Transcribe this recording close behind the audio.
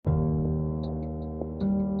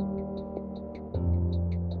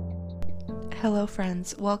Hello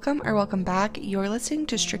friends, welcome back. You're listening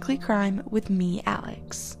to Strictly Crime with me,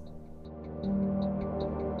 Alex.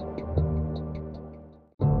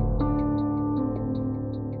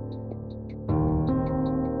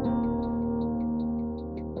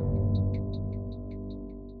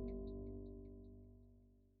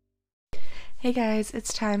 Hey guys,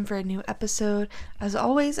 it's time for a new episode. As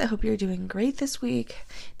always, I hope you're doing great this week.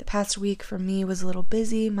 The past week for me was a little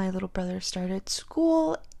busy. My little brother started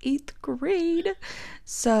school, 8th grade.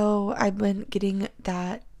 So I've been getting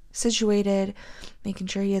that situated, making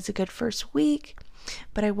sure he has a good first week.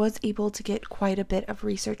 But I was able to get quite a bit of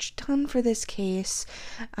research done for this case.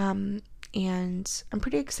 And I'm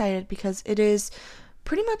pretty excited because it is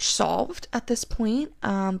pretty much solved at this point,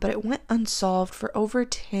 but it went unsolved for over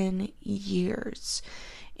 10 years.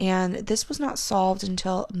 And this was not solved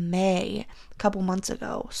until May, a couple months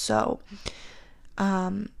ago. So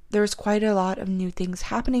there was quite a lot of new things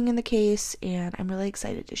happening in the case, and I'm really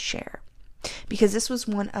excited to share. Because this was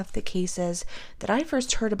one of the cases that I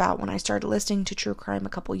first heard about when I started listening to true crime a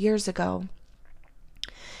couple years ago.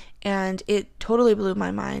 And it totally blew my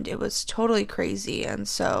mind. It was totally crazy. And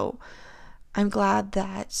so I'm glad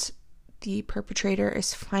that the perpetrator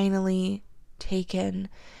is finally taken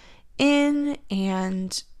in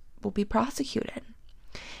and will be prosecuted.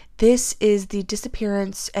 This is the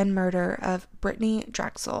disappearance and murder of Brittanee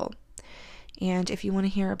Drexel. And if you want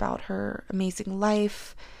to hear about her amazing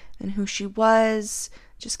life and who she was,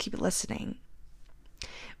 just keep listening.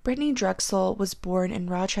 Brittanee Drexel was born in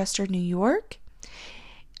Rochester, New York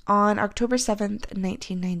on October 7th,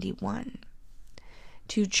 1991.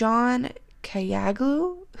 To John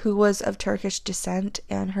Kayaglu, who was of Turkish descent,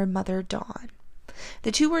 and her mother Dawn.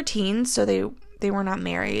 The two were teens, so they were not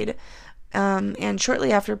married. And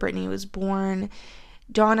shortly after Brittanee was born,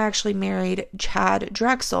 Dawn actually married Chad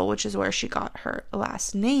Drexel, which is where she got her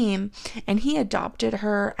last name, and he adopted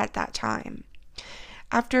her at that time.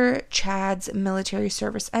 After Chad's military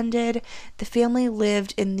service ended, the family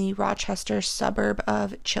lived in the Rochester suburb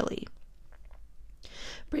of Chile.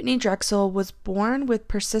 Brittanee Drexel was born with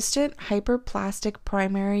persistent hyperplastic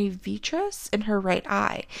primary vitreous in her right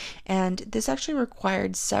eye, and this actually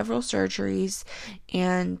required several surgeries,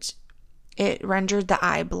 and it rendered the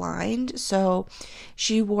eye blind. So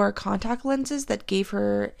she wore contact lenses that gave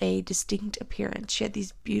her a distinct appearance. She had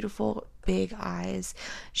these beautiful big eyes.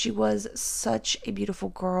 She was such a beautiful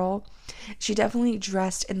girl. She definitely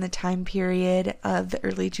dressed in the time period of the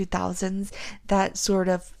early 2000s, that sort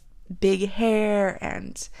of big hair,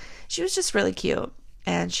 and she was just really cute,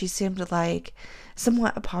 and she seemed like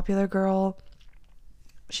somewhat a popular girl.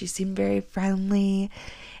 She seemed very friendly,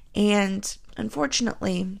 and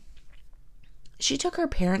unfortunately she took her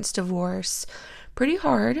parents' divorce pretty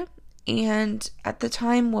hard, and at the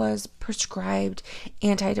time was prescribed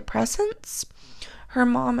antidepressants. Her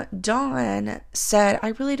mom Dawn said,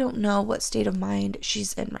 "I really don't know what state of mind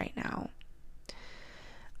she's in right now,"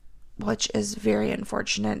 which is very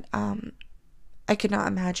unfortunate. I could not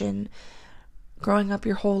imagine growing up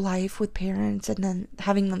your whole life with parents and then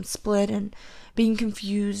having them split and being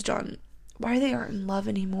confused on why they aren't in love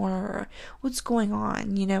anymore or what's going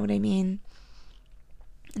on, you know what I mean?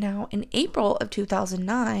 Now, in April of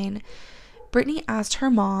 2009, Brittanee asked her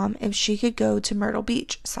mom if she could go to Myrtle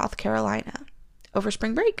Beach, South Carolina, over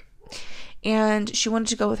spring break. And she wanted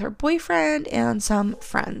to go with her boyfriend and some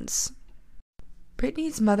friends.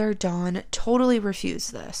 Brittanee's mother, Dawn, totally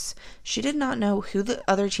refused this. She did not know who the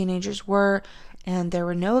other teenagers were, and there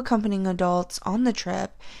were no accompanying adults on the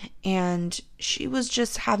trip, and she was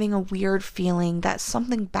just having a weird feeling that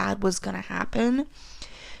something bad was going to happen.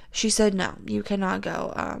 She said, "No, you cannot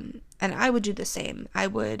go." And I would do the same. I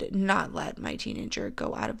would not let my teenager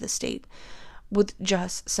go out of the state with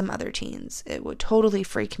just some other teens. It would totally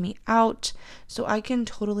freak me out, so I can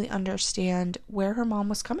totally understand where her mom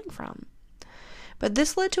was coming from. But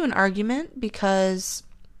this led to an argument because,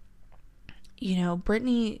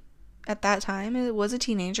 Brittanee at that time was a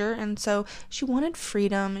teenager, and so she wanted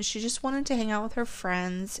freedom. She just wanted to hang out with her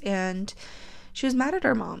friends, and she was mad at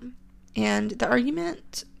her mom. And the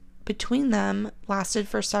argument between them lasted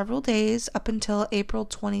for several days up until April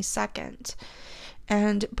 22nd.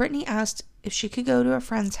 And Brittanee asked if she could go to a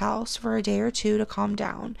friend's house for a day or two to calm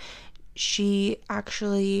down. She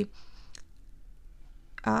actually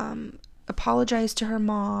apologized to her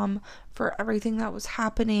mom for everything that was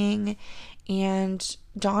happening, and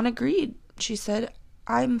Dawn agreed. She said,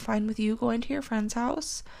 "I'm fine with you going to your friend's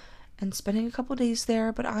house and spending a couple days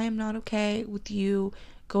there, but I am not okay with you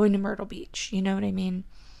going to Myrtle Beach." You know what I mean?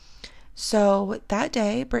 So that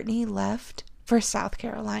day, Brittanee left for South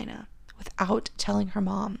Carolina without telling her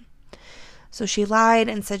mom. So she lied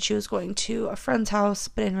and said she was going to a friend's house,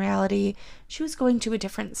 but in reality, she was going to a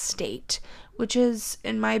different state, which is,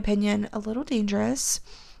 in my opinion, a little dangerous.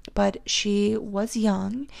 But she was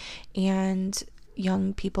young, and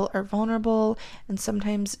young people are vulnerable and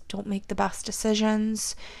sometimes don't make the best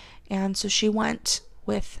decisions. And so she went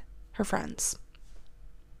with her friends.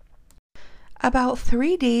 About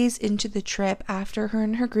 3 days into the trip, after her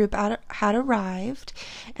and her group had arrived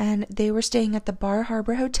and they were staying at the Bar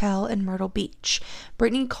Harbor Hotel in Myrtle Beach,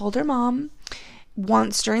 Brittanee called her mom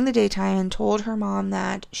once during the daytime and told her mom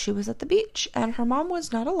that she was at the beach. And her mom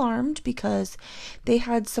was not alarmed because they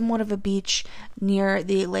had somewhat of a beach near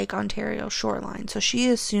the Lake Ontario shoreline, so she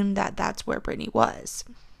assumed that that's where Brittanee was.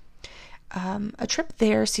 A trip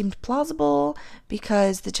there seemed plausible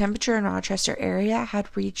because the temperature in Rochester area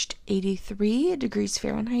had reached 83 degrees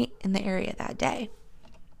Fahrenheit in the area that day.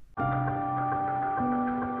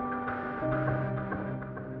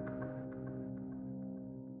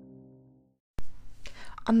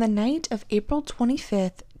 On the night of April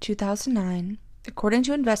 25th, 2009, according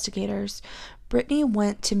to investigators, Brittanee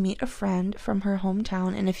went to meet a friend from her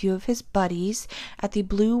hometown and a few of his buddies at the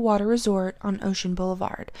Blue Water Resort on Ocean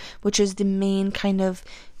Boulevard, which is the main kind of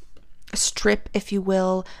strip, if you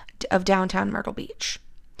will, of downtown Myrtle Beach.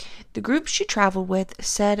 The group she traveled with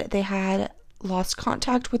said they had lost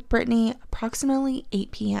contact with Brittanee approximately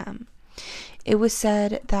 8 p.m. It was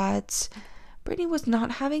said that Brittanee was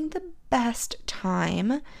not having the best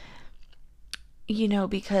time,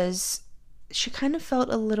 because she kind of felt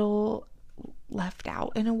a little left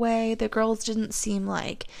out in a way. The girls didn't seem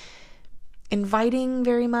like inviting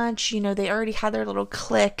very much. They already had their little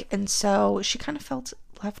clique, and so she kind of felt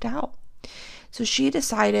left out. So she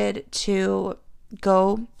decided to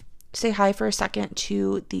go say hi for a second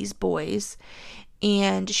to these boys,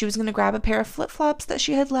 and she was going to grab a pair of flip-flops that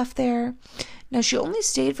she had left there. Now, she only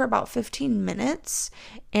stayed for about 15 minutes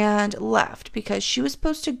and left because she was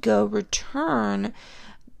supposed to go return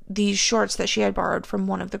these shorts that she had borrowed from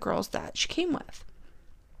one of the girls that she came with.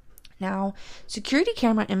 Now, security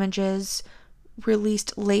camera images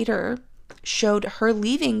released later showed her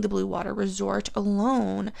leaving the Blue Water Resort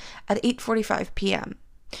alone at 8:45 p.m.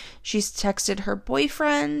 She's texted her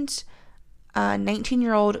boyfriend,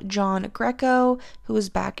 19-year-old John Greco, who was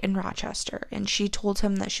back in Rochester, and she told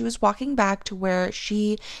him that she was walking back to where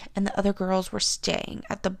she and the other girls were staying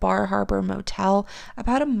at the Bar Harbor Motel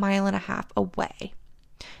about 1.5 miles away.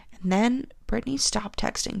 And then Brittanee stopped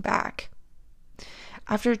texting back.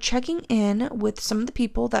 After checking in with some of the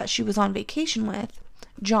people that she was on vacation with,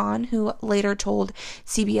 John, who later told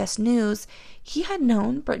CBS News, he had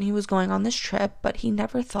known Brittanee was going on this trip, but he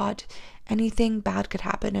never thought anything bad could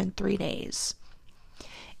happen in 3 days.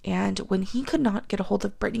 And when he could not get a hold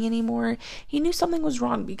of Brittanee anymore, he knew something was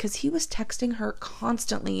wrong because he was texting her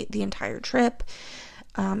constantly the entire trip.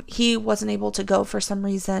 He wasn't able to go for some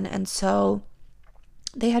reason, and so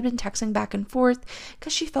they had been texting back and forth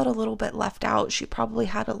because she felt a little bit left out. She probably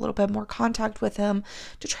had a little bit more contact with him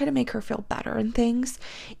to try to make her feel better and things.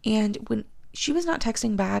 And when she was not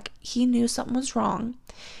texting back, he knew something was wrong.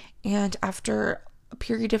 And after a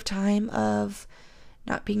period of time of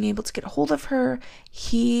not being able to get a hold of her,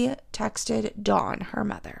 he texted Dawn, her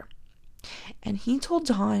mother. And he told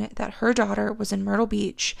Dawn that her daughter was in Myrtle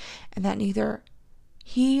Beach and that neither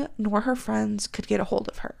he nor her friends could get a hold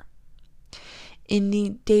of her. In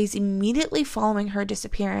the days immediately following her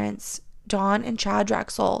disappearance, Dawn and Chad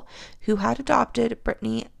Drexel, who had adopted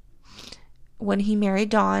Brittanee when he married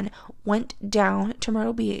Dawn, went down to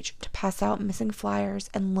Myrtle Beach to pass out missing flyers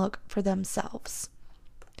and look for themselves.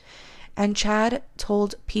 And Chad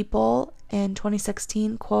told People in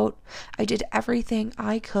 2016, quote, "I did everything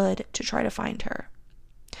I could to try to find her.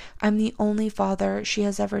 I'm the only father she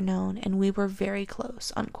has ever known, and we were very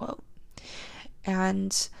close," unquote.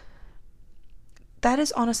 And that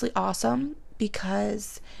is honestly awesome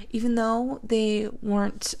because even though they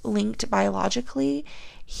weren't linked biologically,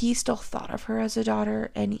 he still thought of her as a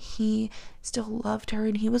daughter and he still loved her,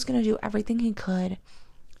 and he was going to do everything he could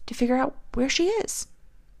to figure out where she is.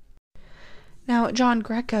 Now, John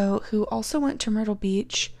Greco, who also went to Myrtle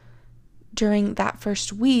Beach during that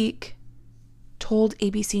first week, told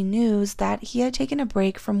ABC News that he had taken a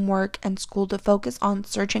break from work and school to focus on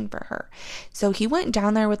searching for her. So he went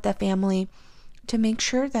down there with the family to make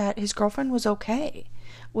sure that his girlfriend was okay,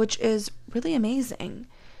 which is really amazing.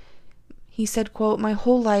 He said, quote, "My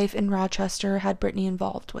whole life in Rochester had Brittanee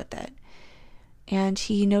involved with it." And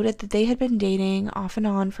he noted that they had been dating off and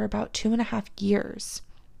on for about 2.5 years.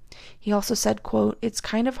 He also said, quote, "It's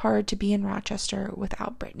kind of hard to be in Rochester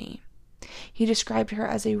without Brittanee." He described her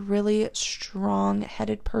as a really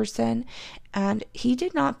strong-headed person, and he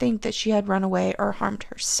did not think that she had run away or harmed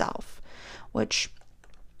herself, which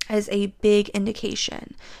is a big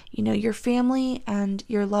indication. You know, your family and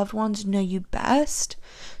your loved ones know you best,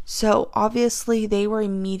 so obviously they were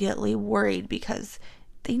immediately worried because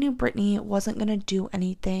they knew Brittanee wasn't going to do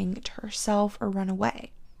anything to herself or run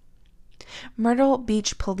away. Myrtle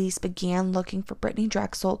Beach police began looking for Brittanee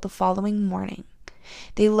Drexel the following morning.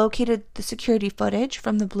 They located the security footage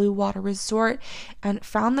from the Blue Water Resort and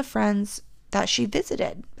found the friends that she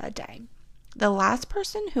visited that day. The last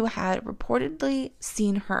person who had reportedly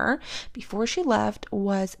seen her before she left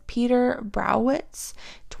was Peter Browitz,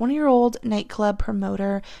 20-year-old nightclub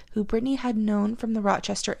promoter who Brittanee had known from the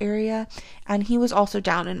Rochester area, and he was also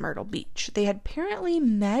down in Myrtle Beach. They had apparently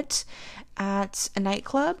met at a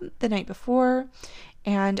nightclub the night before,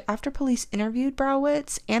 and after police interviewed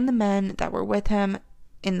Browitz and the men that were with him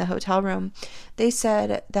in the hotel room, they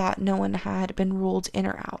said that no one had been ruled in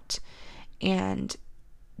or out, and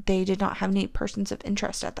they did not have any persons of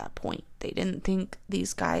interest at that point. They didn't think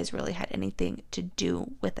these guys really had anything to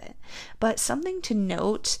do with it. But something to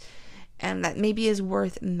note, and that maybe is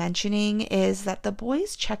worth mentioning, is that the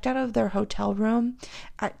boys checked out of their hotel room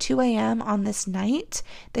at 2 a.m. on this night.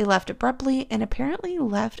 They left abruptly and apparently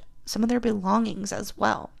left some of their belongings as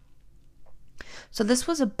well. So this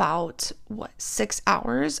was about, 6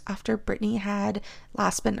 hours after Brittanee had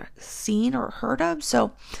last been seen or heard of.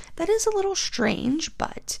 So that is a little strange,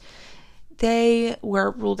 but they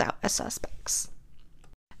were ruled out as suspects.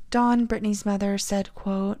 Dawn, Brittanee's mother, said,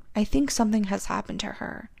 quote, "I think something has happened to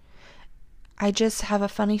her. I just have a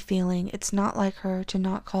funny feeling it's not like her to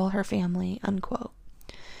not call her family," unquote.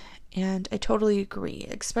 And I totally agree,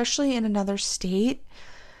 especially in another state.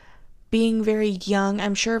 Being very young,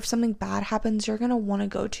 I'm sure if something bad happens, you're going to want to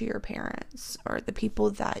go to your parents or the people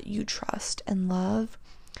that you trust and love.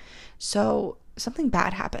 So something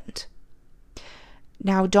bad happened.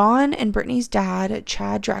 Now, Dawn and Brittanee's dad,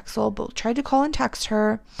 Chad Drexel, both tried to call and text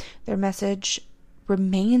her. Their message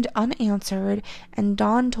remained unanswered, and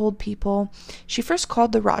Dawn told people she first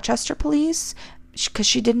called the Rochester police because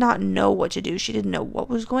she did not know what to do. She didn't know what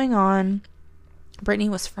was going on. Brittanee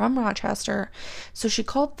was from Rochester, so she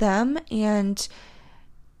called them, and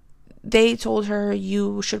they told her,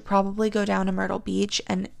 you should probably go down to Myrtle Beach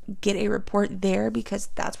and get a report there because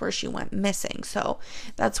that's where she went missing. So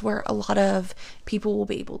that's where a lot of people will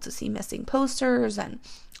be able to see missing posters and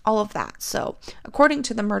all of that. So according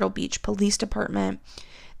to the Myrtle Beach Police Department,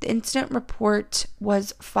 the incident report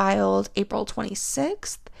was filed April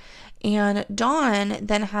 26th. And Dawn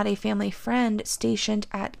then had a family friend stationed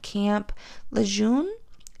at Camp Lejeune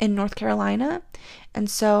in North Carolina. And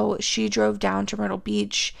so she drove down to Myrtle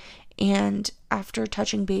Beach, and after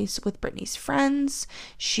touching base with Brittanee's friends,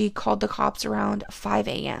 she called the cops around 5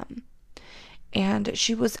 a.m. And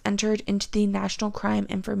she was entered into the National Crime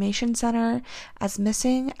Information Center as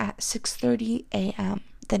missing at 6:30 a.m.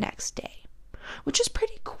 the next day. Which is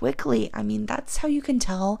pretty quickly. I mean, that's how you can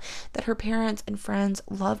tell that her parents and friends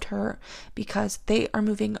loved her, because they are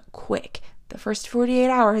moving quick. The first 48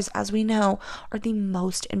 hours, as we know, are the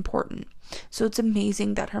most important. So it's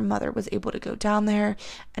amazing that her mother was able to go down there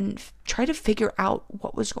and try to figure out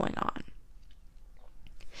what was going on.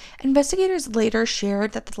 Investigators later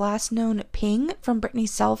shared that the last known ping from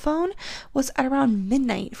Brittanee's cell phone was at around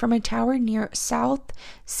midnight from a tower near South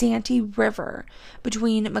Santee River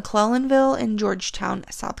between McClellanville and Georgetown,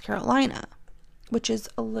 South Carolina, which is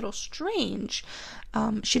a little strange.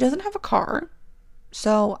 She doesn't have a car,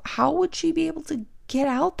 so how would she be able to get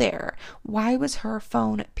out there? Why was her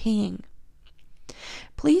phone pinging?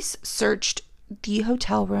 Police searched the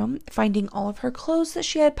hotel room, finding all of her clothes that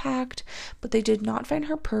she had packed, but they did not find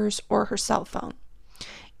her purse or her cell phone.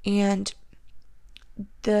 And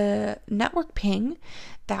the network ping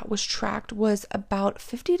that was tracked was about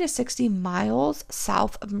 50 to 60 miles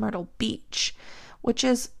south of Myrtle Beach, which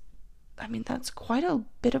is, I mean, that's quite a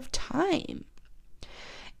bit of time.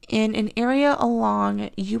 In an area along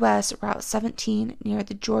US Route 17 near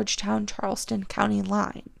the Georgetown-Charleston County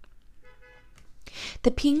line.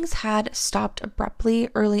 The pings had stopped abruptly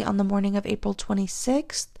early on the morning of April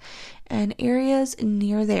 26th, and areas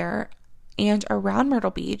near there and around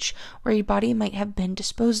Myrtle Beach where a body might have been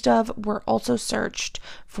disposed of were also searched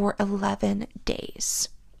for 11 days.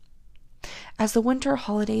 As the winter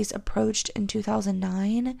holidays approached in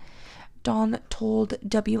 2009, Dawn told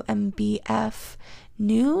WMBF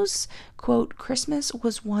news, quote, Christmas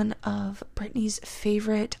was one of Brittanee's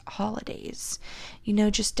favorite holidays.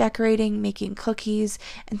 Just decorating, making cookies,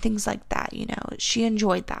 and things like that. She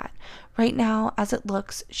enjoyed that. Right now, as it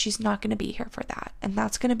looks, she's not going to be here for that. And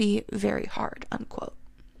that's going to be very hard, unquote.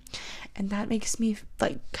 And that makes me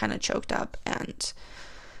kind of choked up. And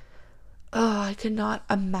I could not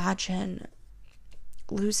imagine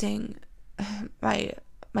losing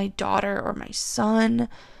my daughter or my son.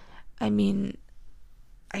 I mean,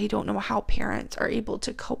 I don't know how parents are able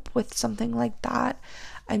to cope with something like that.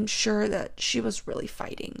 I'm sure that she was really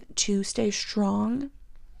fighting to stay strong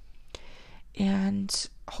and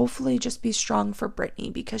hopefully just be strong for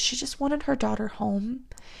Brittanee, because she just wanted her daughter home.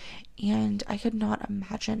 And I could not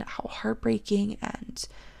imagine how heartbreaking and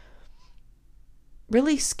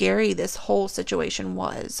really scary this whole situation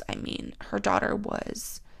was. I mean, her daughter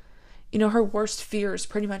was, her worst fears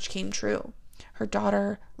pretty much came true. Her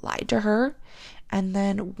daughter lied to her and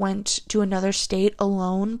then went to another state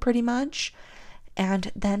alone pretty much,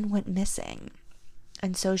 and then went missing.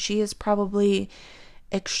 And so she is probably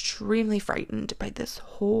extremely frightened by this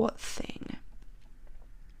whole thing.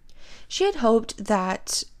 She had hoped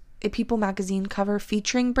that a People magazine cover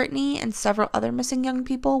featuring Brittanee and several other missing young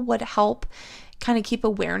people would help kind of keep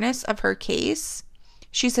awareness of her case.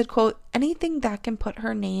 She said, quote, anything that can put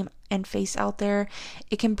her name and face out there,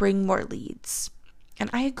 it can bring more leads. And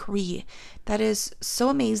I agree. That is so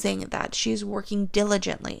amazing that she's working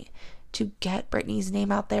diligently to get Brittanee's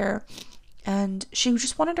name out there. And she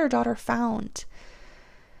just wanted her daughter found.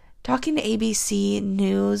 Talking to ABC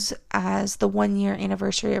News as the 1-year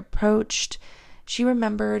anniversary approached, she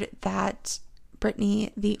remembered that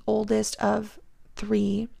Brittanee, the oldest of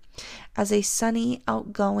 3, as a sunny,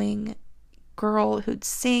 outgoing girl who'd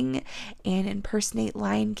sing and impersonate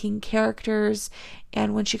Lion King characters.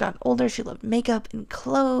 And when she got older, she loved makeup and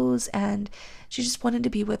clothes, and she just wanted to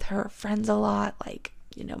be with her friends a lot, like,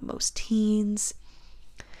 most teens.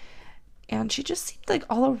 And she just seemed like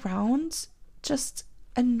all around just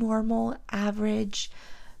a normal, average,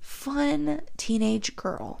 fun teenage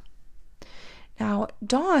girl. Now,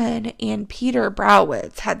 Dawn and Peter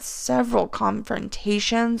Browitz had several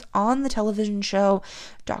confrontations on the television show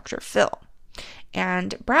Dr. Phil.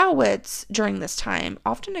 And Browitz, during this time,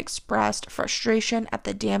 often expressed frustration at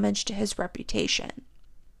the damage to his reputation.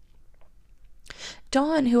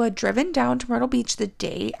 Dawn, who had driven down to Myrtle Beach the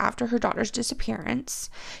day after her daughter's disappearance,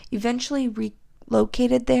 eventually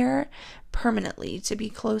relocated there permanently to be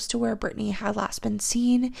close to where Brittanee had last been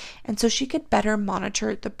seen, and so she could better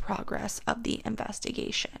monitor the progress of the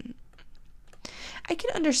investigation. I can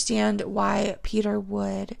understand why Peter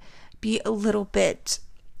would be a little bit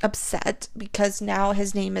upset, because now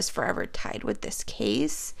his name is forever tied with this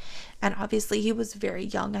case, and obviously he was very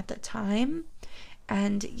young at the time,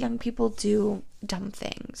 and young people do dumb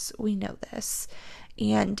things. We know this.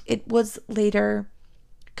 And it was later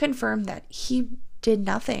confirmed that he did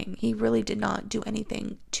nothing. He really did not do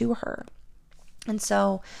anything to her. And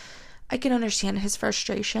so I can understand his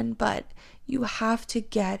frustration, but you have to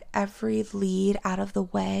get every lead out of the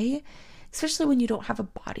way, especially when you don't have a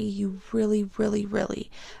body. You really, really, really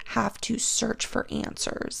have to search for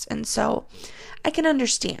answers. And so I can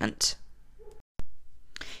understand.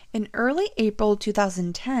 In early April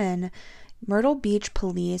 2010, Myrtle Beach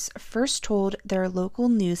police first told their local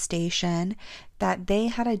news station that they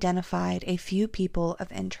had identified a few people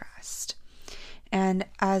of interest. And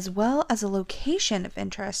as well as a location of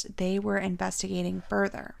interest, they were investigating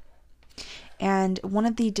further. And one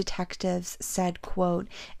of the detectives said, quote,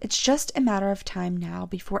 it's just a matter of time now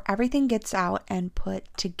before everything gets out and put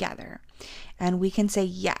together. And we can say,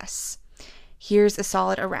 yes, here's a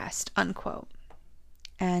solid arrest, unquote.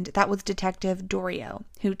 And that was Detective Dorio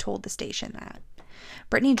who told the station that.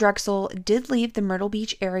 Brittanee Drexel did leave the Myrtle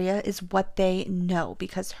Beach area is what they know,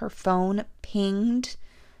 because her phone pinged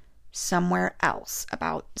somewhere else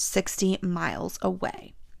about 60 miles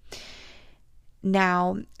away.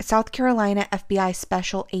 Now, South Carolina FBI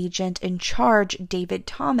Special Agent in charge, David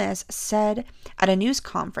Thomas, said at a news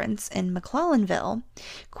conference in McClellanville,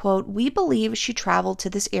 quote, we believe she traveled to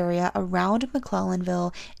this area around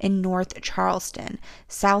McClellanville in North Charleston,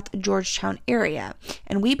 South Georgetown area,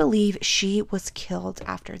 and we believe she was killed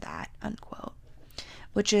after that, unquote,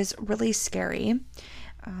 which is really scary.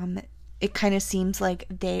 It kind of seems like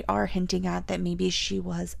they are hinting at that maybe she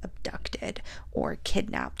was abducted or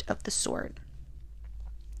kidnapped of the sort.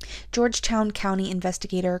 Georgetown County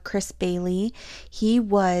investigator Chris Bailey, he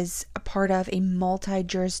was a part of a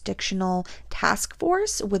multi-jurisdictional task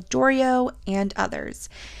force with Dorio and others.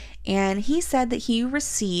 And he said that he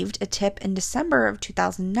received a tip in December of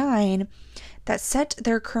 2009 that set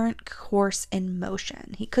their current course in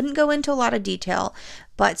motion. He couldn't go into a lot of detail,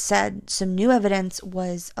 but said some new evidence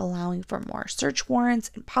was allowing for more search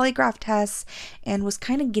warrants and polygraph tests and was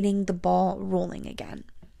kind of getting the ball rolling again.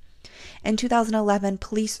 In 2011,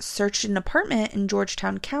 police searched an apartment in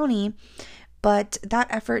Georgetown County, but that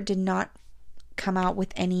effort did not come out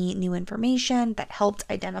with any new information that helped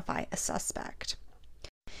identify a suspect.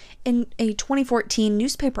 In a 2014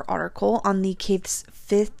 newspaper article on the case's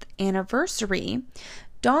 5th anniversary,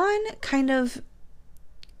 Dawn kind of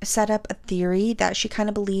set up a theory that she kind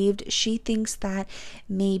of believed. She thinks that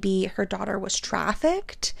maybe her daughter was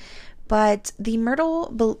trafficked, but the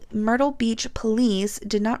Myrtle Beach police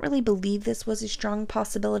did not really believe this was a strong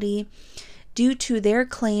possibility due to their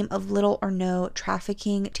claim of little or no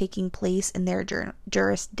trafficking taking place in their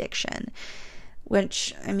jurisdiction,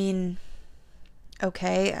 which, I mean,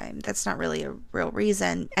 okay, that's not really a real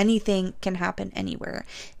reason. Anything can happen anywhere.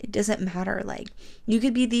 It doesn't matter. Like, you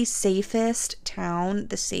could be the safest town,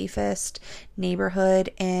 the safest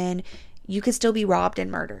neighborhood, and you could still be robbed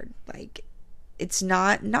and murdered. Like, it's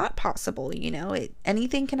not possible, you know?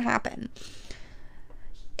 Anything can happen.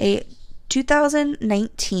 A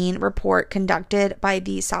 2019 report conducted by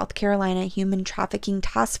the South Carolina Human Trafficking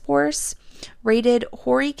Task Force rated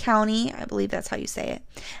Horry County, I believe that's how you say it,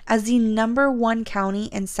 as the #1 county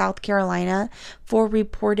in South Carolina for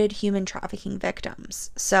reported human trafficking victims.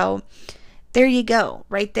 So there you go,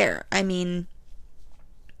 right there. I mean,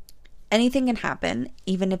 anything can happen,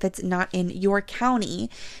 even if it's not in your county.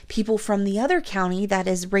 People from the other county that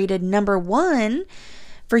is rated #1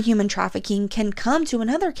 for human trafficking can come to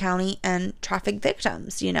another county and traffic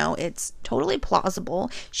victims. You know, it's totally plausible.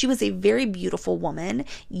 She was a very beautiful woman,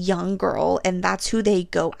 young girl, and that's who they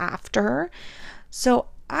go after. So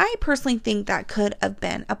I personally think that could have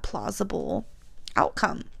been a plausible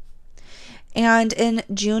outcome. And in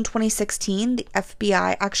June 2016, the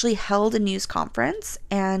FBI actually held a news conference,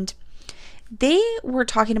 and they were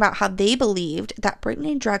talking about how they believed that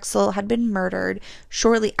Brittanee Drexel had been murdered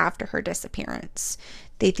shortly after her disappearance.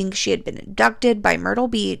 They think she had been abducted by Myrtle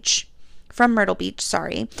Beach,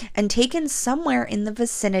 and taken somewhere in the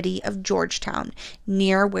vicinity of Georgetown,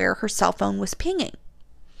 near where her cell phone was pinging.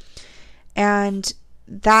 And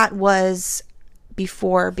that was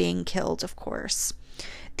before being killed, of course.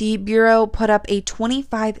 The Bureau put up a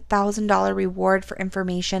 $25,000 reward for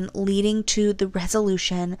information leading to the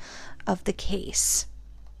resolution of the case.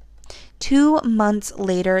 2 months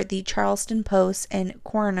later, the Charleston Post and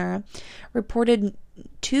Coroner reported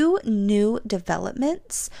 2 new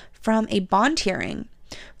developments from a bond hearing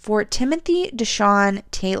for Timothy Deshawn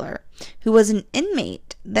Taylor, who was an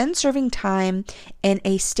inmate then serving time in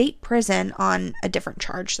a state prison on a different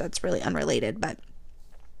charge that's really unrelated. But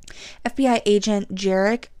FBI agent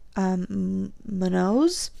Jarek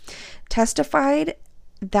Munoz testified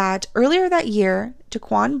that earlier that year,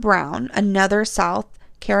 Daquan Brown, another South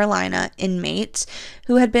Carolina inmate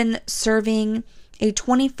who had been serving a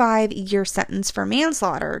 25-year sentence for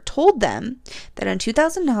manslaughter, told them that in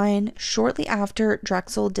 2009, shortly after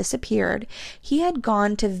Drexel disappeared, he had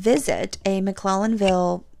gone to visit a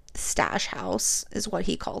McClellanville stash house, is what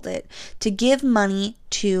he called it, to give money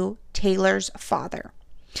to Taylor's father.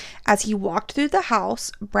 As he walked through the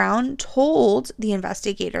house, Brown told the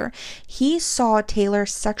investigator he saw Taylor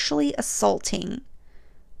sexually assaulting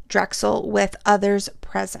Drexel with others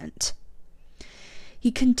present.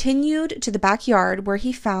 He continued to the backyard where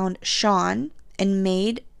he found Sean and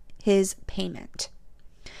made his payment.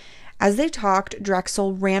 As they talked,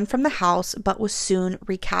 Drexel ran from the house but was soon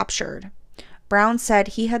recaptured. Brown said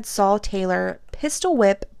he had saw Taylor pistol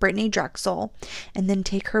whip Brittanee Drexel and then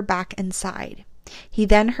take her back inside. He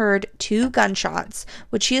then heard 2 gunshots,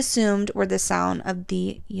 which he assumed were the sound of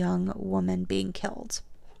the young woman being killed.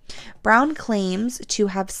 Brown claims to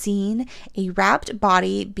have seen a wrapped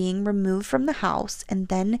body being removed from the house and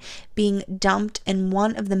then being dumped in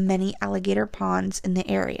one of the many alligator ponds in the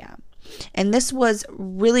area. And this was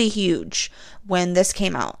really huge when this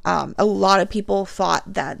came out. A lot of people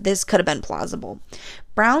thought that this could have been plausible.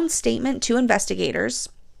 Brown's statement to investigators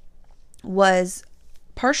was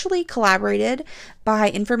partially corroborated by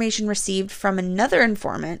information received from another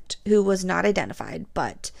informant who was not identified,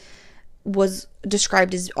 but was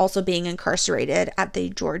described as also being incarcerated at the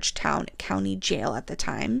Georgetown County Jail at the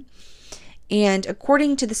time. And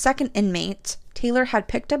according to the second inmate, Taylor had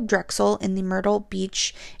picked up Drexel in the Myrtle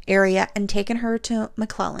Beach area and taken her to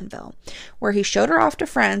McClellanville, where he showed her off to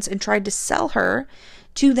friends and tried to sell her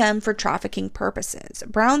to them for trafficking purposes.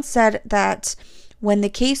 Brown said that when the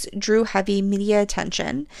case drew heavy media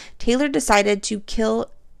attention, Taylor decided to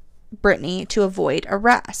kill Brittanee to avoid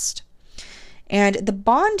arrest. And the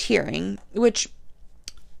bond hearing, which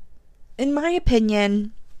in my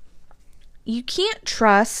opinion, you can't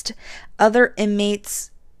trust other inmates,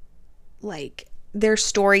 like their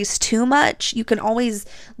stories too much. You can always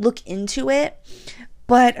look into it.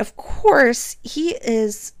 But of course, he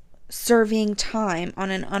is serving time on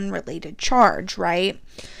an unrelated charge, right?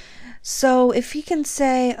 So if he can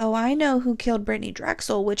say, oh, I know who killed Brittanee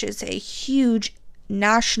Drexel, which is a huge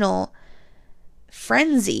national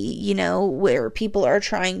frenzy, you know, where people are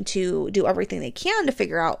trying to do everything they can to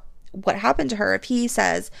figure out what happened to her. If he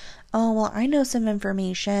says, oh, well, I know some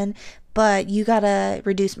information, but you gotta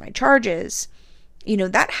reduce my charges, you know,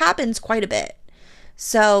 that happens quite a bit.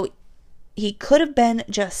 So he could have been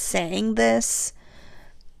just saying this,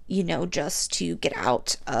 you know, just to get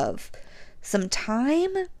out of some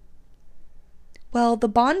time. Well, the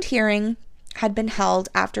bond hearing had been held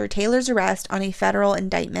after Taylor's arrest on a federal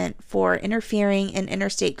indictment for interfering in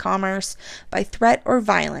interstate commerce by threat or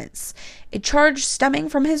violence, a charge stemming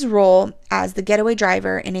from his role as the getaway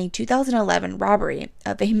driver in a 2011 robbery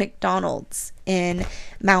of a McDonald's in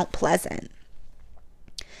Mount Pleasant.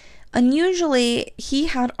 Unusually, he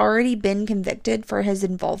had already been convicted for his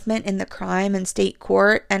involvement in the crime in state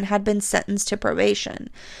court and had been sentenced to probation,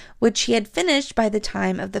 which he had finished by the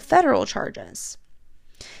time of the federal charges.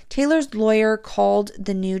 Taylor's lawyer called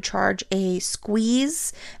the new charge a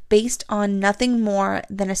squeeze based on nothing more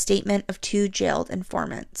than a statement of two jailed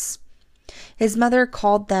informants. His mother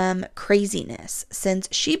called them craziness, since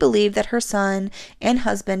she believed that her son and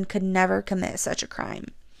husband could never commit such a crime.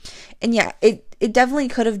 And yeah, it definitely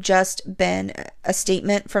could have just been a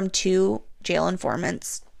statement from two jail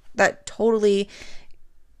informants. That totally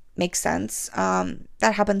makes sense.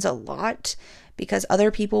 That happens a lot because other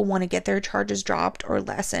people want to get their charges dropped or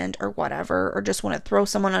lessened or whatever, or just want to throw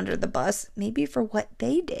someone under the bus, maybe for what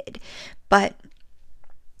they did. But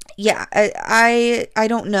yeah, I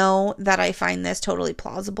don't know that I find this totally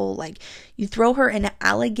plausible. Like, you throw her in an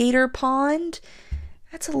alligator pond,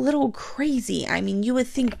 that's a little crazy. I mean, you would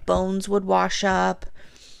think bones would wash up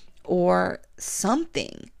or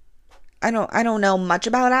something. I don't know much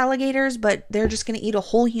about alligators, but they're just going to eat a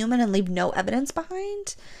whole human and leave no evidence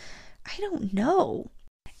behind? I don't know.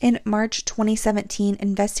 In March 2017,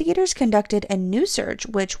 investigators conducted a new search,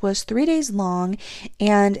 which was 3 days long,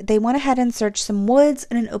 and they went ahead and searched some woods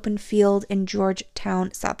and an open field in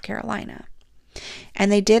Georgetown, South Carolina.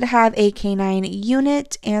 And they did have a canine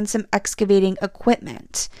unit and some excavating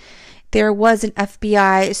equipment. There was an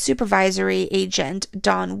FBI supervisory agent,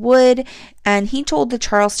 Don Wood, and he told the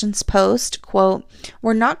Charleston Post, quote,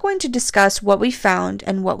 "We're not going to discuss what we found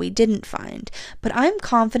and what we didn't find, but I'm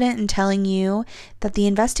confident in telling you that the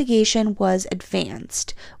investigation was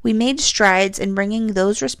advanced. We made strides in bringing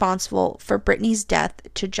those responsible for Brittanee's death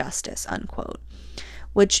to justice," unquote.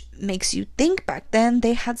 Which makes you think back then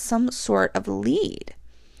they had some sort of lead.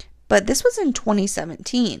 But this was in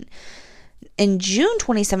 2017. In June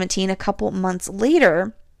 2017, a couple months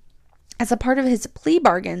later, as a part of his plea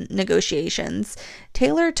bargain negotiations,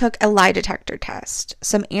 Taylor took a lie detector test.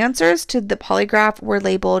 Some answers to the polygraph were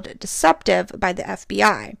labeled deceptive by the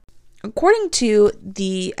FBI. According to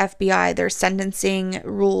the FBI, their sentencing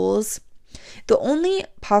rules, the only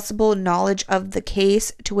possible knowledge of the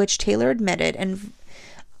case to which Taylor admitted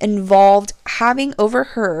involved having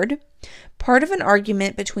overheard part of an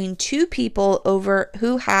argument between two people over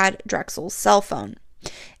who had Drexel's cell phone,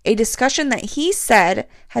 a discussion that he said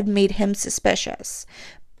had made him suspicious.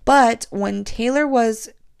 But when Taylor was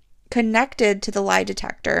connected to the lie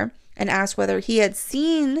detector and asked whether he had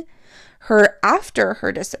seen her after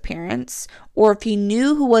her disappearance or if he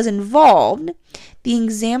knew who was involved, the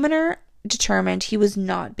examiner determined he was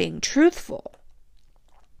not being truthful.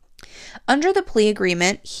 Under the plea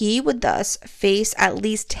agreement, he would thus face at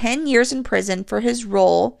least 10 years in prison for his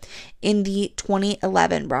role in the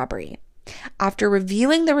 2011 robbery. After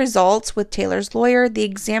reviewing the results with Taylor's lawyer, the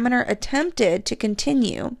examiner attempted to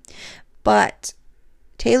continue, but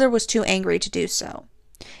Taylor was too angry to do so,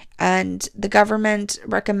 and the government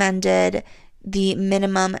recommended the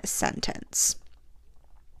minimum sentence.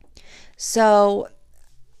 So,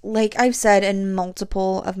 like I've said in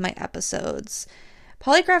multiple of my episodes,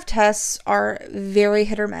 polygraph tests are very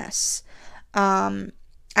hit or miss. I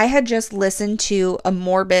had just listened to a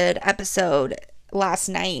morbid episode last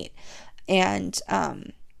night, and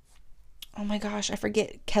oh my gosh, I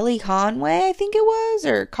forget, Kelly Conway, I think it was,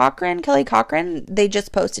 or Kelly Cochran, they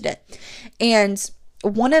just posted it. And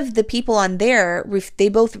one of the people on there,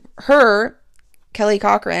 Kelly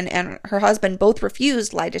Cochran and her husband both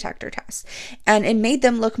refused lie detector tests, and it made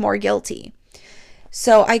them look more guilty.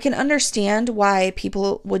 So I can understand why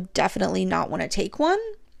people would definitely not want to take one,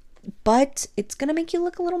 but it's going to make you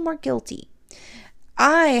look a little more guilty.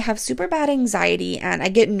 I have super bad anxiety and I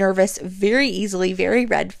get nervous very easily, very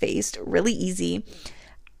red-faced, really easy.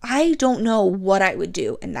 I don't know what I would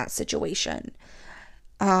do in that situation.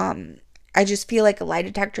 I just feel like a lie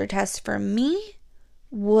detector test for me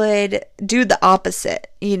would do the opposite,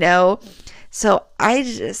 So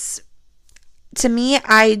to me,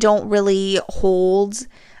 I don't really hold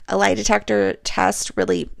a lie detector test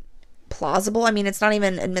really plausible. I mean, it's not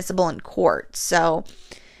even admissible in court. So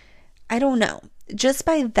I don't know. Just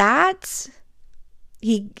by that,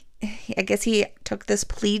 I guess he took this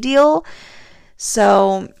plea deal.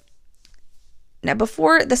 So now,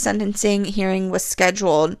 before the sentencing hearing was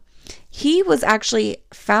scheduled, he was actually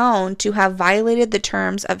found to have violated the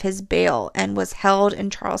terms of his bail and was held in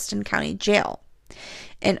Charleston County Jail.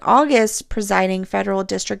 In August, presiding federal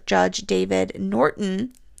district judge David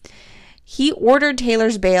Norton, he ordered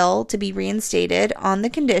Taylor's bail to be reinstated on the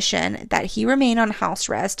condition that he remain on house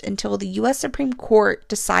arrest until the U.S. Supreme Court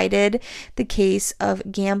decided the case of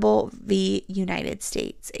Gamble v. United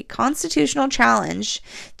States, a constitutional challenge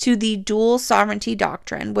to the dual sovereignty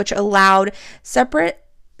doctrine, which allowed separate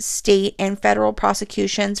state and federal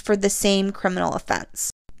prosecutions for the same criminal offense.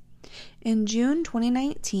 In June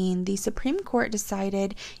 2019, the Supreme Court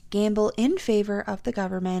decided Gamble in favor of the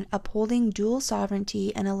government, upholding dual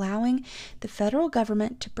sovereignty and allowing the federal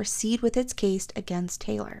government to proceed with its case against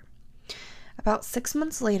Taylor. About 6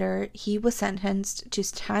 months later, he was sentenced to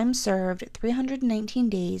time served 319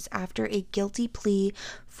 days after a guilty plea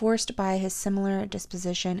forced by his similar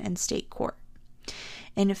disposition in state court.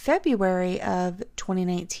 In February of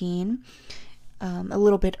 2019, a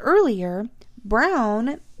little bit earlier,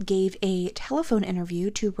 Brown gave a telephone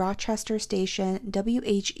interview to Rochester station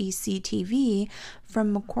WHEC-TV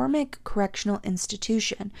from McCormick Correctional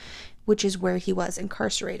Institution, which is where he was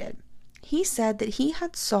incarcerated. He said that he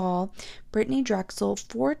had saw Brittanee Drexel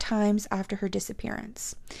 4 times after her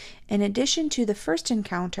disappearance. In addition to the first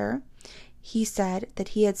encounter, he said that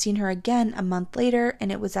he had seen her again a month later,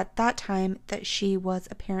 and it was at that time that she was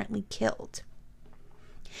apparently killed.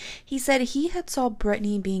 He said he had saw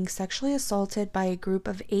Brittanee being sexually assaulted by a group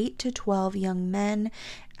of 8 to 12 young men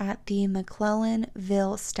at the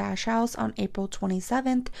McClellanville Stash House on April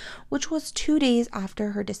 27th, which was 2 days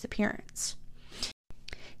after her disappearance.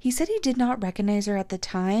 He said he did not recognize her at the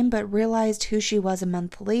time, but realized who she was a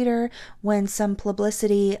month later when some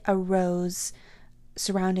publicity arose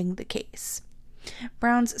surrounding the case.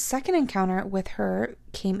 Brown's second encounter with her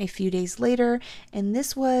came a few days later, and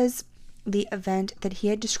this was the event that he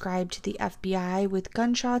had described to the FBI with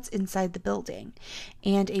gunshots inside the building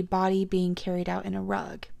and a body being carried out in a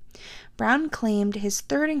rug. Brown claimed his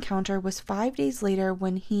third encounter was 5 days later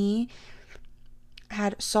when he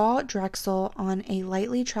had saw Drexel on a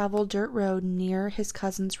lightly traveled dirt road near his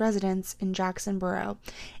cousin's residence in Jacksonboro,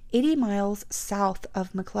 80 miles south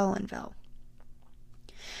of McClellanville.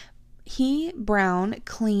 Brown,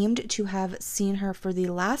 claimed to have seen her for the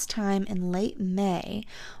last time in late May,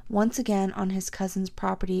 once again on his cousin's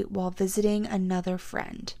property while visiting another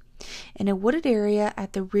friend. In a wooded area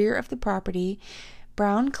at the rear of the property,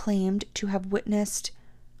 Brown claimed to have witnessed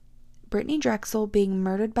Brittanee Drexel being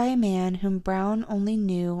murdered by a man whom Brown only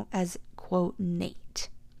knew as, quote, Nate.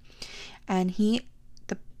 And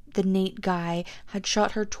the Nate guy, had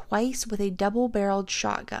shot her twice with a double-barreled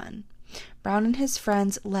shotgun. Brown and his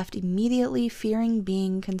friends left immediately, fearing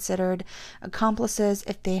being considered accomplices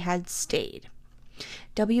if they had stayed.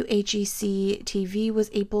 WHEC-TV was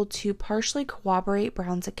able to partially corroborate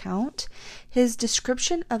Brown's account. His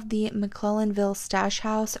description of the McClellanville Stash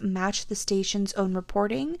House matched the station's own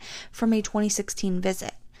reporting from a 2016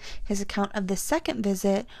 visit. His account of the second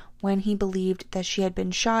visit, when he believed that she had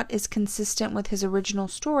been shot, is consistent with his original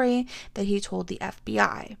story that he told the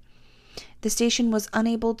FBI. The station was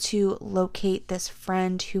unable to locate this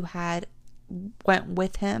friend who had went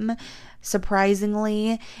with him,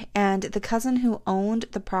 surprisingly, and the cousin who owned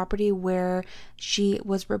the property where she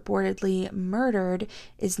was reportedly murdered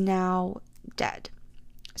is now dead.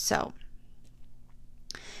 So,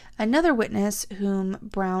 another witness whom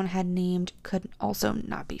Brown had named could also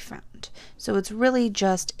not be found. So it's really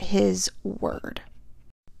just his word.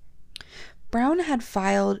 Brown had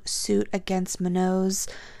filed suit against Minoz,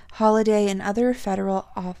 Holiday, and other federal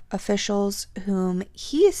officials whom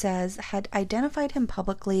he says had identified him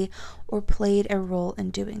publicly or played a role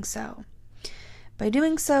in doing so. By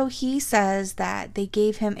doing so, he says that they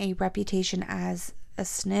gave him a reputation as a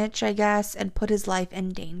snitch, I guess, and put his life in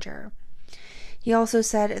danger. He also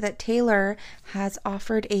said that Taylor has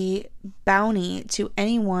offered a bounty to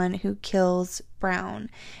anyone who kills Brown,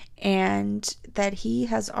 and that he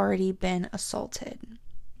has already been assaulted.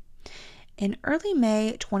 In early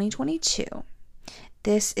May 2022,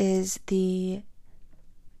 this is the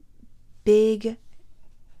big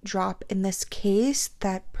drop in this case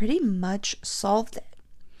that pretty much solved it.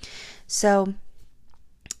 So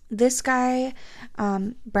this guy,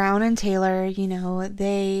 Brown and Taylor,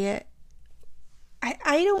 I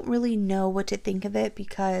don't really know what to think of it,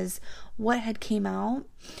 because what had came out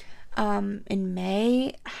in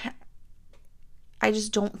May, I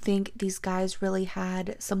just don't think these guys really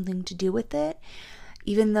had something to do with it,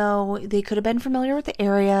 even though they could have been familiar with the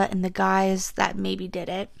area and the guys that maybe did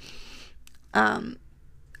it.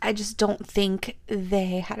 I just don't think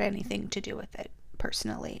they had anything to do with it,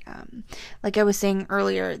 personally. Like I was saying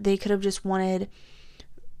earlier, they could have just wanted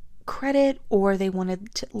credit, or they wanted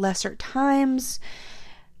lesser times,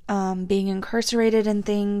 being incarcerated and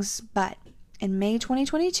things. But in May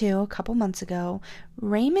 2022, a couple months ago,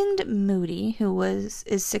 Raymond Moody, who is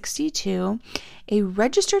 62, a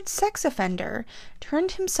registered sex offender,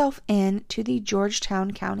 turned himself in to the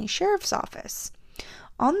Georgetown County Sheriff's Office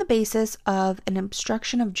on the basis of an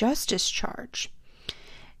obstruction of justice charge.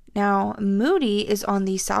 Now, Moody is on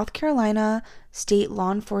the South Carolina State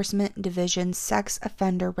Law Enforcement Division Sex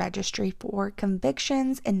Offender Registry for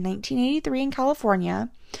convictions in 1983 in California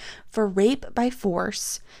for rape by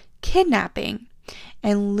force, kidnapping,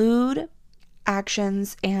 and lewd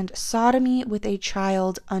actions, and sodomy with a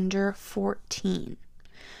child under 14,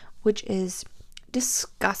 which is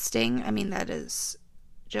disgusting. I mean, that is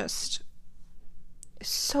just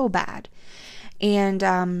so bad.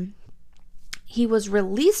 And he was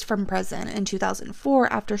released from prison in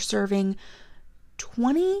 2004 after serving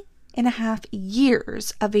 20 and a half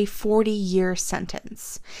years of a 40-year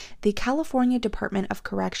sentence. The California Department of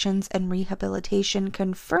Corrections and Rehabilitation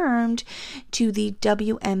confirmed to the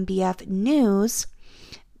WMBF News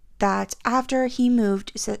that after he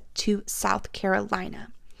moved to South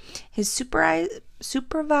Carolina, his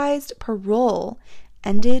supervised parole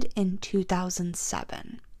ended in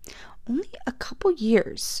 2007, only a couple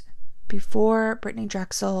years before Brittanee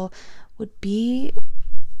Drexel would be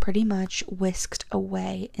pretty much whisked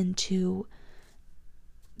away into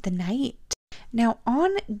the night. Now,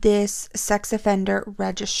 on this sex offender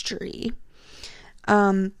registry,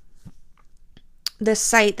 the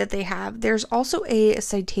site that they have, there's also a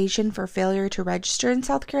citation for failure to register in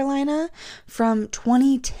South Carolina from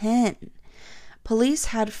 2010. Police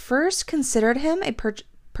had first considered him a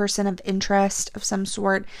person of interest of some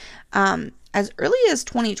sort as early as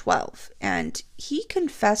 2012, and he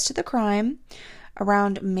confessed to the crime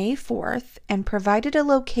around May 4th and provided a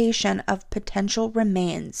location of potential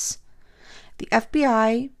remains. The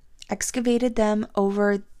FBI excavated them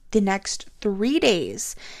over the next 3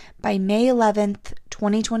 days. By May 11th,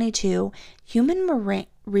 2022, human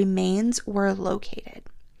remains were located,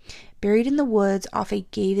 buried in the woods off a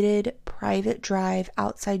gated private drive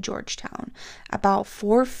outside Georgetown, about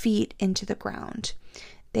 4 feet into the ground.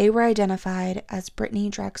 They were identified as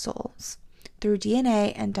Brittanee Drexel's through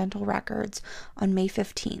DNA and dental records on May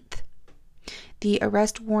 15th. The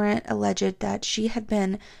arrest warrant alleged that she had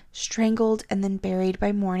been strangled and then buried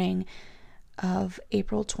by morning of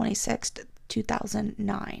April 26th,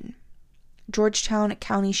 2009. Georgetown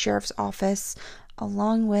County Sheriff's Office,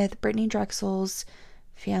 along with Brittanee Drexel's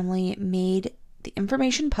family, made the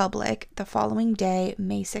information public the following day,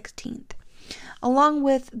 May 16th, along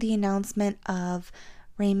with the announcement of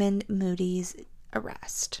Raymond Moody's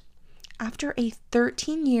arrest. After a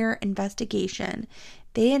 13-year investigation,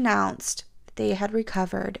 they announced that they had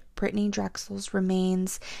recovered Brittanee Drexel's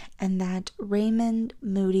remains and that Raymond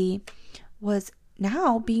Moody was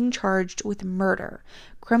now being charged with murder,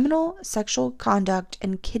 criminal sexual conduct,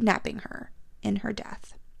 and kidnapping her in her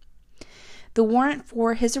death. The warrant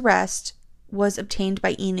for his arrest was obtained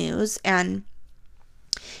by E! News, and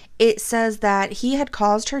it says that he had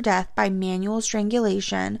caused her death by manual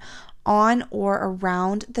strangulation on or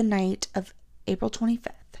around the night of April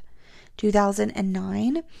 25th,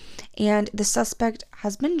 2009, and the suspect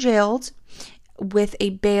has been jailed with a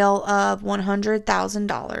bail of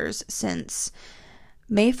 $100,000 since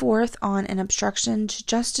May 4th on an obstruction to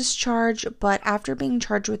justice charge, but after being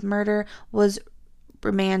charged with murder was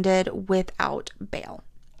remanded without bail,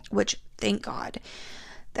 which, thank God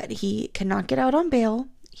that he cannot get out on bail.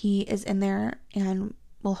 He is in there and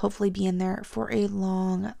will hopefully be in there for a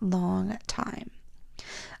long, long time.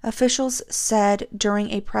 Officials said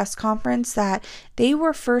during a press conference that they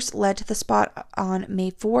were first led to the spot on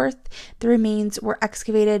May 4th. The remains were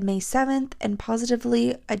excavated May 7th and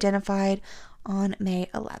positively identified on May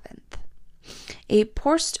 11th. A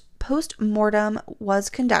post-mortem was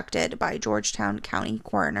conducted by Georgetown County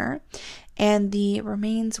coroner, and the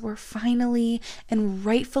remains were finally and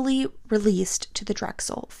rightfully released to the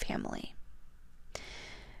Drexel family.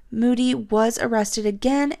 Moody was arrested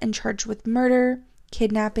again and charged with murder,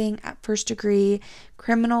 kidnapping at first degree,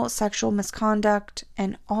 criminal sexual misconduct,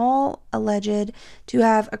 and all alleged to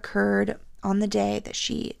have occurred on the day that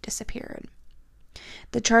she disappeared.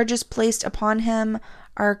 The charges placed upon him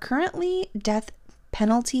are currently death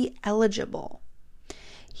penalty eligible.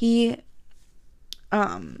 He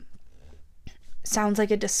sounds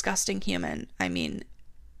like a disgusting human. I mean,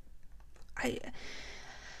 I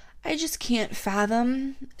just can't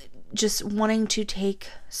fathom just wanting to take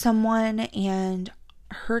someone and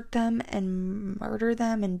hurt them and murder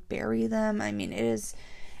them and bury them. I mean, it's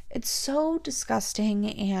so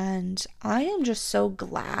disgusting, and I am just so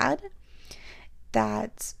glad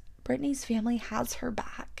that Brittanee's family has her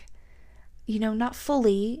back. You know, not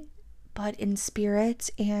fully, but in spirit,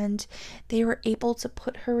 and they were able to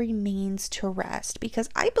put her remains to rest, because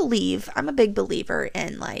I'm a big believer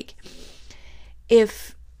in, like,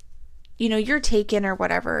 if, you know, you're taken or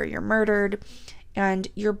whatever, you're murdered, and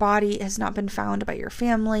your body has not been found by your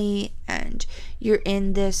family, and you're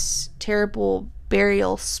in this terrible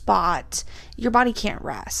burial spot, your body can't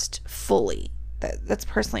rest fully. That's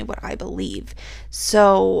personally what I believe.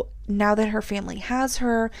 So now that her family has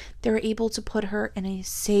her, they're able to put her in a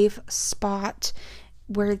safe spot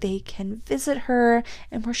where they can visit her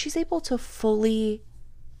and where she's able to fully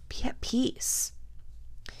be at peace.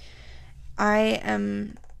 I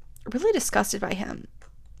am really disgusted by him.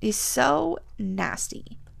 He's so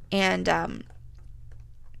nasty. And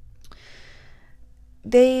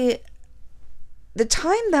the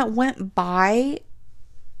time that went by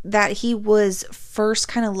that he was first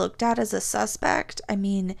kind of looked at as a suspect, I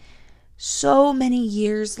mean, so many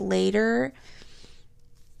years later,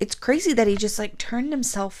 it's crazy that he just like turned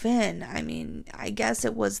himself in. I mean, I guess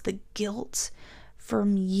it was the guilt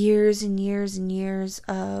from years and years and years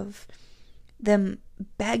of them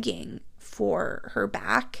begging for her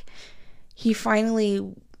back. He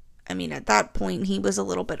finally, I mean, at that point he was a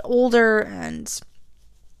little bit older, and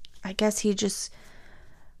I guess he just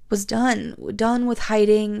was done with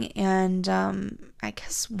hiding, and I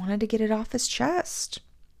guess wanted to get it off his chest.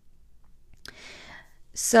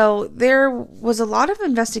 So there was a lot of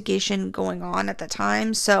investigation going on at the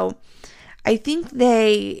time, so I think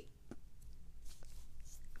they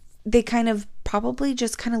kind of probably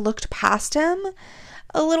just kind of looked past him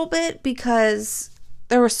a little bit, because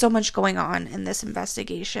there was so much going on in this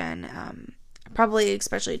investigation, probably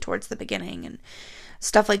especially towards the beginning and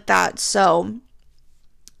stuff like that. So,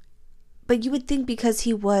 but you would think because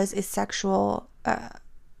he was a sex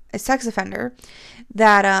offender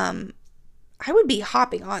that I would be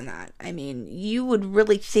hopping on that. I mean, you would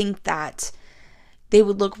really think that they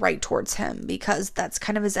would look right towards him, because that's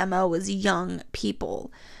kind of his MO, is young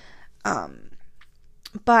people.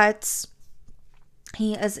 But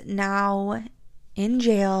he is now in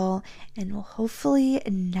jail and will hopefully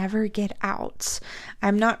never get out.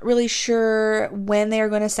 I'm not really sure when they are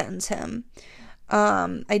going to sentence him.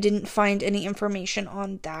 I didn't find any information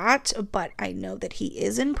on that, but I know that he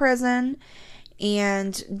is in prison.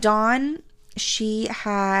 And Dawn, she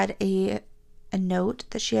had a note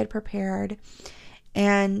that she had prepared,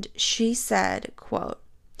 and she said, quote,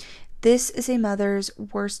 "This is a mother's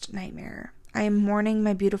worst nightmare. I am mourning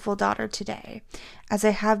my beautiful daughter today, as I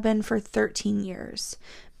have been for 13 years.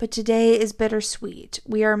 But today is bittersweet.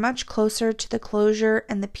 We are much closer to the closure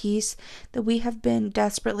and the peace that we have been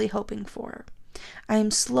desperately hoping for. I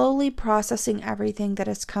am slowly processing everything that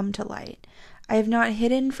has come to light. I have not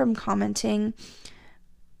hidden from commenting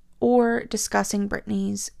or discussing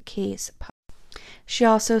Brittanee's case." She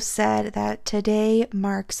also said that today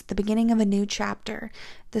marks the beginning of a new chapter.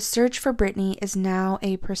 The search for Brittanee is now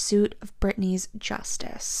a pursuit of Brittanee's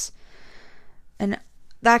justice. And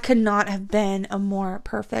that could not have been a more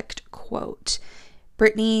perfect quote.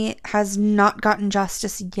 Brittanee has not gotten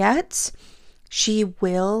justice yet. She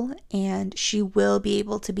will, and she will be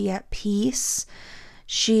able to be at peace.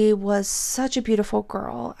 She was such a beautiful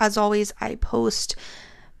girl. As always, I post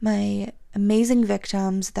my amazing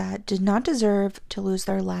victims that did not deserve to lose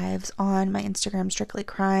their lives on my Instagram, Strictly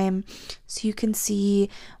Crime, so you can see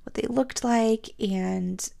what they looked like.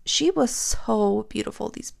 And she was so beautiful,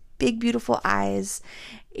 these big beautiful eyes,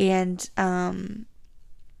 and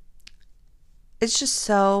it's just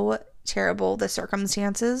so terrible, the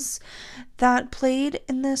circumstances that played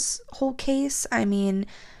in this whole case. I mean,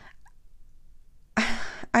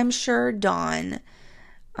 I'm sure Dawn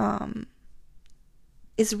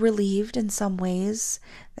is relieved in some ways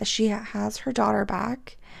that she has her daughter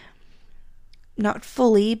back. not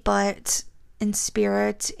fully, but in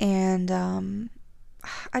spirit. And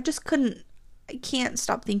I can't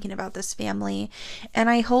stop thinking about this family. And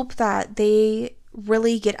I hope that they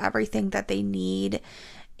really get everything that they need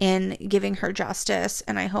in giving her justice.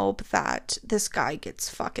 And I hope that this guy gets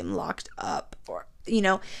fucking locked up, or,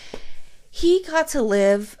 he got to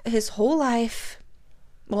live his whole life.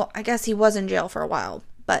 Well, I guess he was in jail for a while,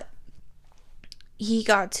 but he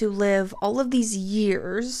got to live all of these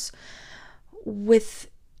years with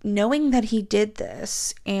knowing that he did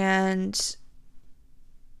this, and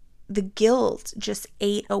the guilt just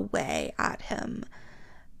ate away at him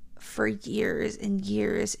for years and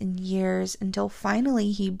years and years until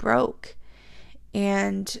finally he broke.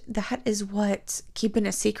 And that is what keeping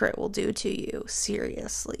a secret will do to you,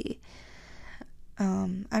 seriously.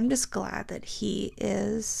 I'm just glad that he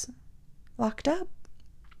is locked up.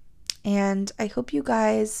 And I hope you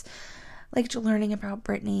guys liked learning about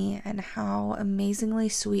Brittanee and how amazingly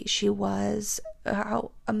sweet she was,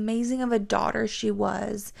 how amazing of a daughter she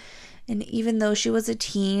was. And even though she was a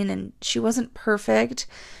teen and she wasn't perfect,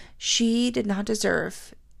 she did not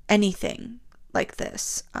deserve anything like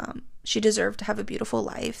this. She deserved to have a beautiful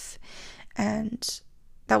life, and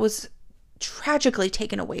that was tragically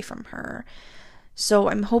taken away from her. So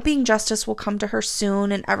I'm hoping justice will come to her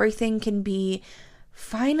soon and everything can be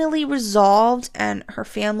finally resolved and her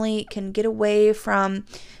family can get away from,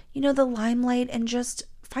 the limelight and just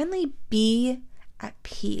finally be at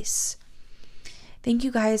peace. Thank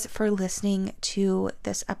you guys for listening to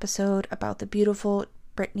this episode about the beautiful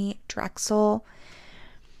Brittanee Drexel.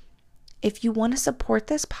 If you want to support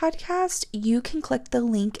this podcast, you can click the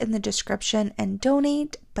link in the description and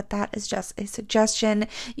donate, but that is just a suggestion.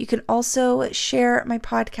 You can also share my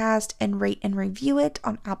podcast and rate and review it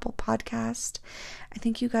on Apple Podcast. I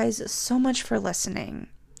thank you guys so much for listening,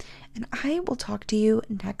 and I will talk to you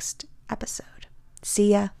next episode.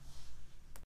 See ya.